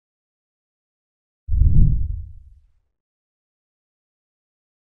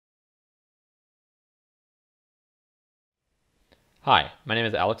Hi, my name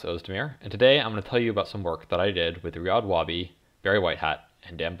is Alex Ozdemir, and today I'm going to tell you about some work that I did with Riyad Wabi, Barry Whitehat,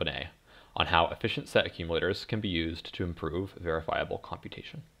 and Dan Bonet on how efficient set accumulators can be used to improve verifiable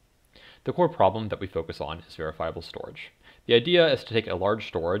computation. The core problem that we focus on is verifiable storage. The idea is to take a large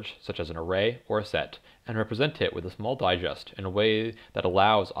storage, such as an array or a set, and represent it with a small digest in a way that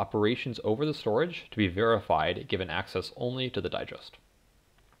allows operations over the storage to be verified given access only to the digest.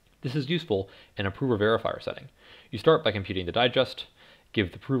 This is useful in a prover-verifier setting. You start by computing the digest,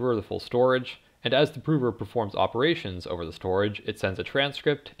 give the prover the full storage, and as the prover performs operations over the storage, it sends a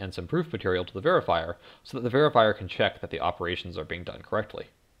transcript and some proof material to the verifier so that the verifier can check that the operations are being done correctly.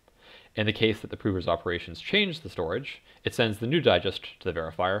 In the case that the prover's operations change the storage, it sends the new digest to the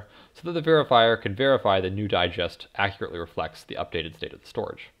verifier so that the verifier can verify the new digest accurately reflects the updated state of the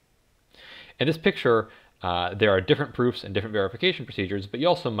storage. In this picture, there are different proofs and different verification procedures, but you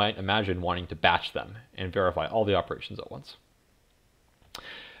also might imagine wanting to batch them and verify all the operations at once.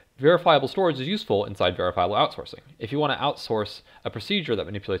 Verifiable storage is useful inside verifiable outsourcing. If you want to outsource a procedure that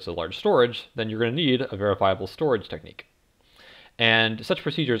manipulates a large storage, then you're going to need a verifiable storage technique. And such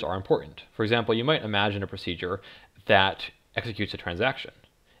procedures are important. For example, you might imagine a procedure that executes a transaction.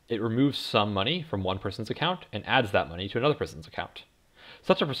 It removes some money from one person's account and adds that money to another person's account.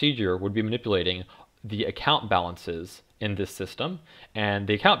 Such a procedure would be manipulating the account balances in this system, and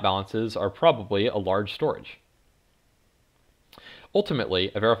the account balances are probably a large storage.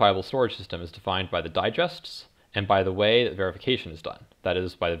 Ultimately, a verifiable storage system is defined by the digests and by the way that verification is done, that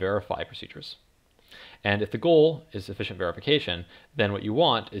is, by the verify procedures. And if the goal is efficient verification, then what you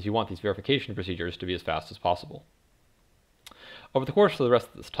want is these verification procedures to be as fast as possible. Over the course of the rest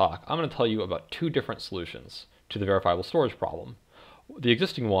of this talk, I'm going to tell you about two different solutions to the verifiable storage problem. The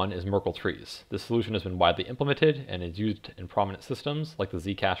existing one is Merkle Trees. This solution has been widely implemented and is used in prominent systems like the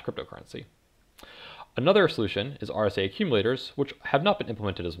Zcash cryptocurrency. Another solution is RSA Accumulators, which have not been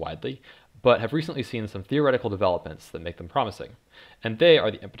implemented as widely, but have recently seen some theoretical developments that make them promising. And they are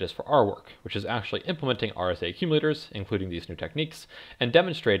the impetus for our work, which is actually implementing RSA Accumulators, including these new techniques, and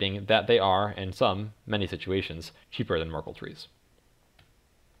demonstrating that they are, in many situations, cheaper than Merkle Trees.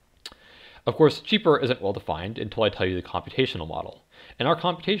 Of course, cheaper isn't well defined until I tell you the computational model. And our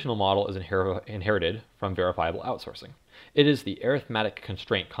computational model is inherited from verifiable outsourcing. It is the arithmetic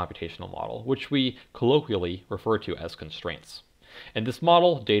constraint computational model, which we colloquially refer to as constraints. In this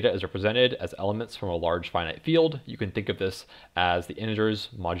model, data is represented as elements from a large finite field. You can think of this as the integers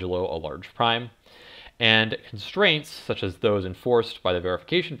modulo a large prime. And constraints, such as those enforced by the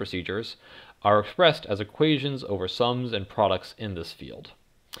verification procedures, are expressed as equations over sums and products in this field,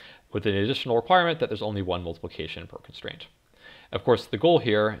 with an additional requirement that there's only one multiplication per constraint. Of course, the goal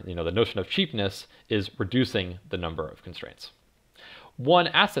here, the notion of cheapness, is reducing the number of constraints. One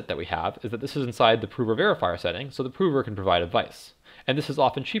asset that we have is that this is inside the prover-verifier setting, so the prover can provide advice. And this is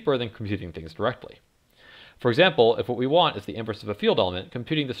often cheaper than computing things directly. For example, if what we want is the inverse of a field element,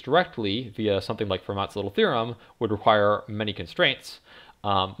 computing this directly via something like Fermat's little theorem would require many constraints.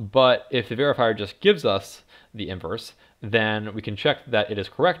 But if the verifier just gives us the inverse, then we can check that it is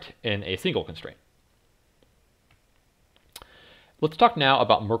correct in a single constraint. Let's talk now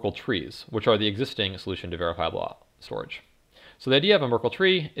about Merkle Trees, which are the existing solution to verifiable storage. So the idea of a Merkle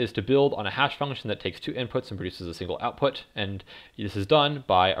tree is to build on a hash function that takes two inputs and produces a single output, and this is done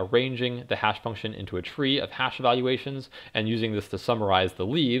by arranging the hash function into a tree of hash evaluations and using this to summarize the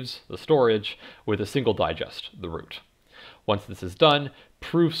leaves, the storage, with a single digest, the root. Once this is done,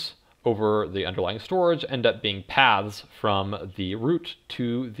 proofs over the underlying storage end up being paths from the root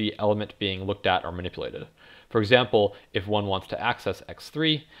to the element being looked at or manipulated. For example, if one wants to access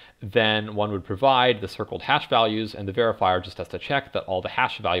x3, then one would provide the circled hash values, and the verifier just has to check that all the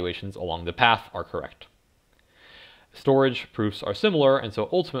hash evaluations along the path are correct. Storage proofs are similar, and so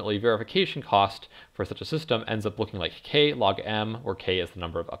ultimately verification cost for such a system ends up looking like k log m, where k is the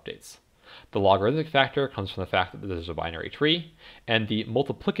number of updates. The logarithmic factor comes from the fact that there's a binary tree, and the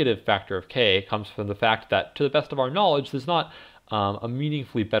multiplicative factor of k comes from the fact that, to the best of our knowledge, there's not a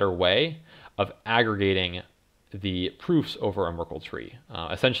meaningfully better way of aggregating the proofs over a Merkle tree.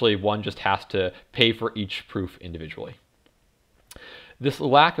 Essentially, one just has to pay for each proof individually. This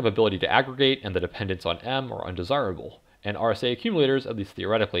lack of ability to aggregate and the dependence on m are undesirable, and RSA accumulators, at least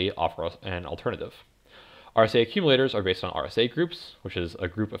theoretically, offer us an alternative. RSA accumulators are based on RSA groups, which is a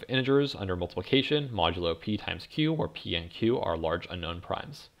group of integers under multiplication modulo p times q, where p and q are large unknown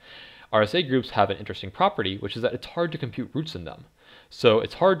primes. RSA groups have an interesting property, which is that it's hard to compute roots in them. So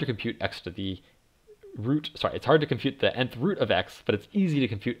it's hard to compute it's hard to compute the nth root of x, but it's easy to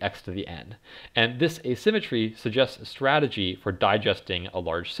compute x to the n. And this asymmetry suggests a strategy for digesting a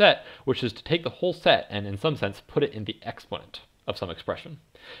large set, which is to take the whole set and in some sense put it in the exponent. of some expression.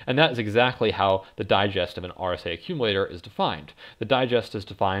 And that is exactly how the digest of an RSA accumulator is defined. The digest is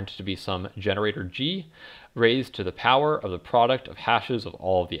defined to be some generator G raised to the power of the product of hashes of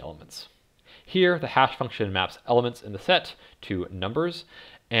all of the elements. Here, the hash function maps elements in the set to numbers,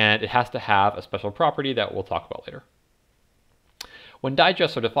 and it has to have a special property that we'll talk about later. When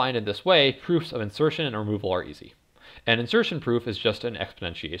digests are defined in this way, proofs of insertion and removal are easy. An insertion proof is just an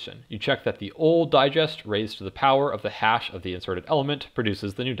exponentiation. You check that the old digest raised to the power of the hash of the inserted element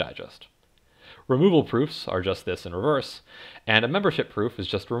produces the new digest. Removal proofs are just this in reverse, and a membership proof is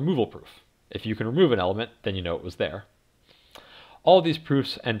just a removal proof. If you can remove an element, then you know it was there. All of these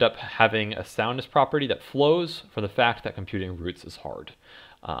proofs end up having a soundness property that flows from the fact that computing roots is hard.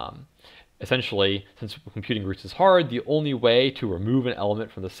 Essentially, since computing roots is hard, the only way to remove an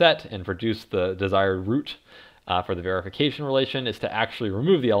element from the set and produce the desired root for the verification relation is to actually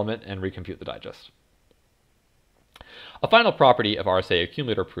remove the element and recompute the digest. A final property of RSA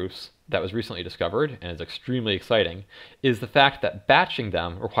accumulator proofs that was recently discovered and is extremely exciting is the fact that batching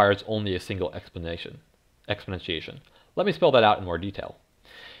them requires only a single exponentiation. Let me spell that out in more detail.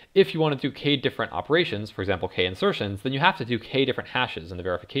 If you want to do k different operations, for example k insertions, then you have to do k different hashes in the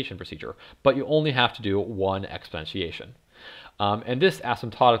verification procedure, but you only have to do one exponentiation. And this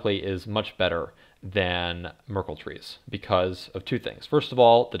asymptotically is much better than Merkle trees because of two things. First of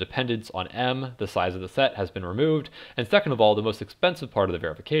all, the dependence on m, the size of the set, has been removed. And second of all, the most expensive part of the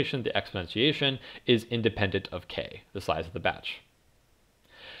verification, the exponentiation, is independent of k, the size of the batch.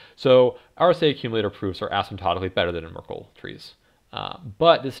 So RSA accumulator proofs are asymptotically better than in Merkle trees.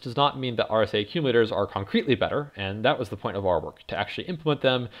 But this does not mean that RSA accumulators are concretely better, and that was the point of our work, to actually implement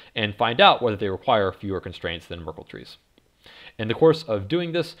them and find out whether they require fewer constraints than Merkle trees. In the course of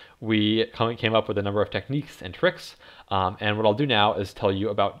doing this, we came up with a number of techniques and tricks, and what I'll do now is tell you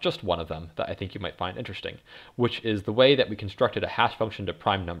about just one of them that I think you might find interesting, which is the way that we constructed a hash function to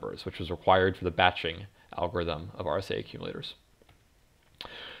prime numbers, which was required for the batching algorithm of RSA accumulators.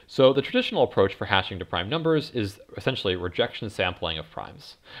 So the traditional approach for hashing to prime numbers is essentially rejection sampling of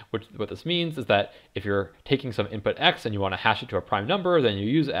primes. What this means is that if you're taking some input x and you want to hash it to a prime number, then you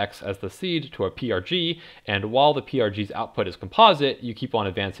use x as the seed to a PRG, and while the PRG's output is composite, you keep on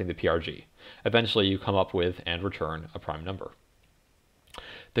advancing the PRG. Eventually you come up with and return a prime number.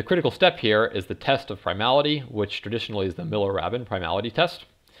 The critical step here is the test of primality, which traditionally is the Miller-Rabin primality test.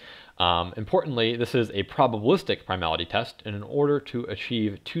 Importantly, this is a probabilistic primality test, and in order to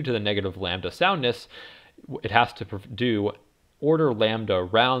achieve 2 to the negative lambda soundness, it has to do order lambda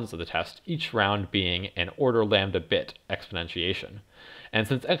rounds of the test, each round being an order lambda bit exponentiation. And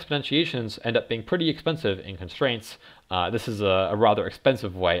since exponentiations end up being pretty expensive in constraints, this is a rather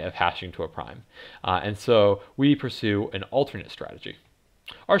expensive way of hashing to a prime. And so we pursue an alternate strategy.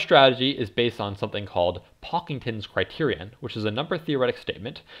 Our strategy is based on something called Pocklington's criterion, which is a number theoretic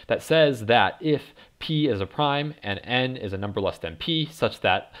statement that says that if p is a prime and n is a number less than p, such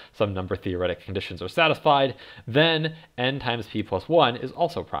that some number theoretic conditions are satisfied, then n times p plus 1 is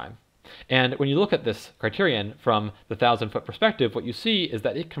also prime. And when you look at this criterion from the 1,000-foot perspective, what you see is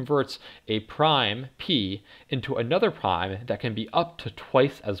that it converts a prime p into another prime that can be up to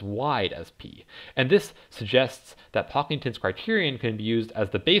twice as wide as p. And this suggests that Pocklington's criterion can be used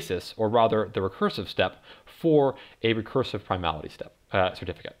as the basis, or rather the recursive step, for a recursive primality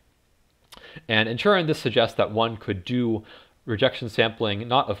certificate. And in turn, this suggests that one could do rejection sampling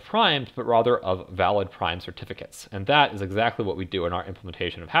not of primes, but rather of valid prime certificates. And that is exactly what we do in our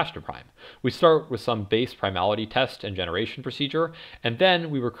implementation of hash to prime. We start with some base primality test and generation procedure, and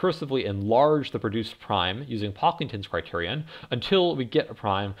then we recursively enlarge the produced prime using Pocklington's criterion until we get a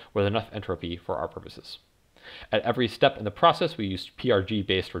prime with enough entropy for our purposes. At every step in the process, we use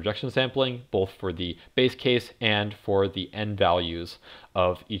PRG-based rejection sampling, both for the base case and for the n values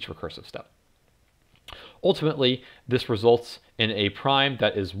of each recursive step. Ultimately, this results in a prime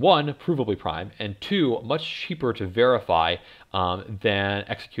that is 1, provably prime, and 2, much cheaper to verify than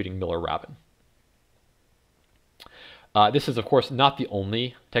executing Miller-Rabin. This is, of course, not the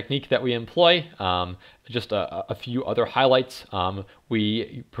only technique that we employ. Just a few other highlights.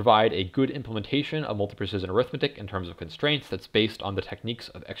 We provide a good implementation of multi-precision arithmetic in terms of constraints that's based on the techniques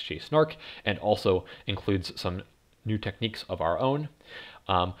of XJ SNARK and also includes some new techniques of our own.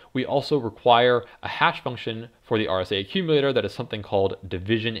 We also require a hash function for the RSA accumulator that is something called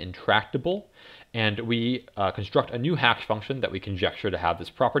division intractable, and we construct a new hash function that we conjecture to have this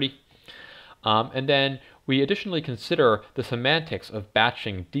property. And then we additionally consider the semantics of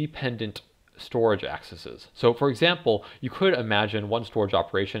batching dependent storage accesses. So for example, you could imagine one storage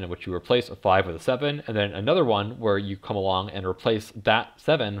operation in which you replace a 5 with a 7, and then another one where you come along and replace that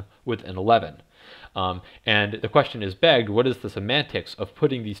 7 with an 11. And the question is begged, what is the semantics of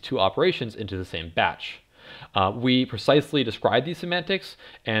putting these two operations into the same batch? We precisely describe these semantics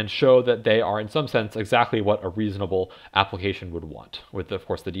and show that they are in some sense exactly what a reasonable application would want, with of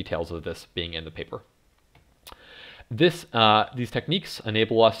course the details of this being in the paper. These techniques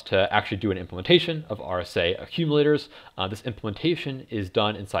enable us to actually do an implementation of RSA accumulators. This implementation is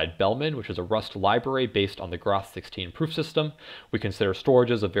done inside Bellman, which is a Rust library based on the Groth16 proof system. We consider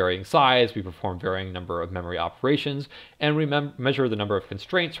storages of varying size, we perform varying number of memory operations, and we measure the number of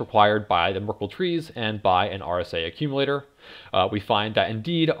constraints required by the Merkle trees and by an RSA accumulator. We find that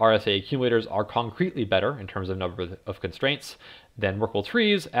indeed RSA accumulators are concretely better in terms of number of constraints than Merkle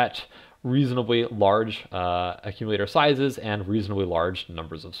trees at reasonably large accumulator sizes and reasonably large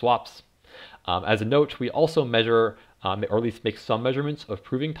numbers of swaps. As a note, we also measure, or at least make some measurements of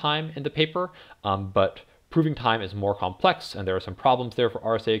proving time in the paper, but proving time is more complex and there are some problems there for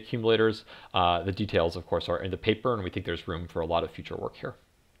RSA accumulators. The details, of course, are in the paper, and we think there's room for a lot of future work here.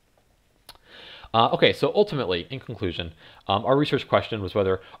 Okay, so ultimately, in conclusion, our research question was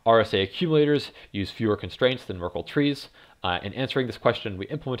whether RSA accumulators use fewer constraints than Merkle trees. In answering this question, we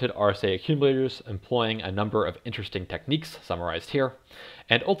implemented RSA accumulators employing a number of interesting techniques summarized here.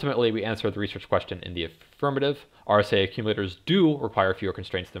 And ultimately, we answered the research question in the affirmative. RSA accumulators do require fewer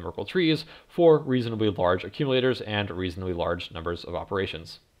constraints than Merkle trees for reasonably large accumulators and reasonably large numbers of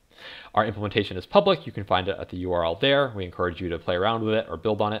operations. Our implementation is public. You can find it at the URL there. We encourage you to play around with it or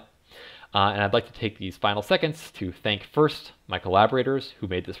build on it. And I'd like to take these final seconds to thank first my collaborators who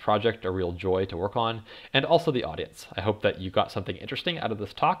made this project a real joy to work on, and also the audience. I hope that you got something interesting out of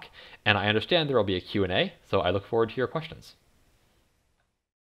this talk, and I understand there will be a Q&A, so I look forward to your questions.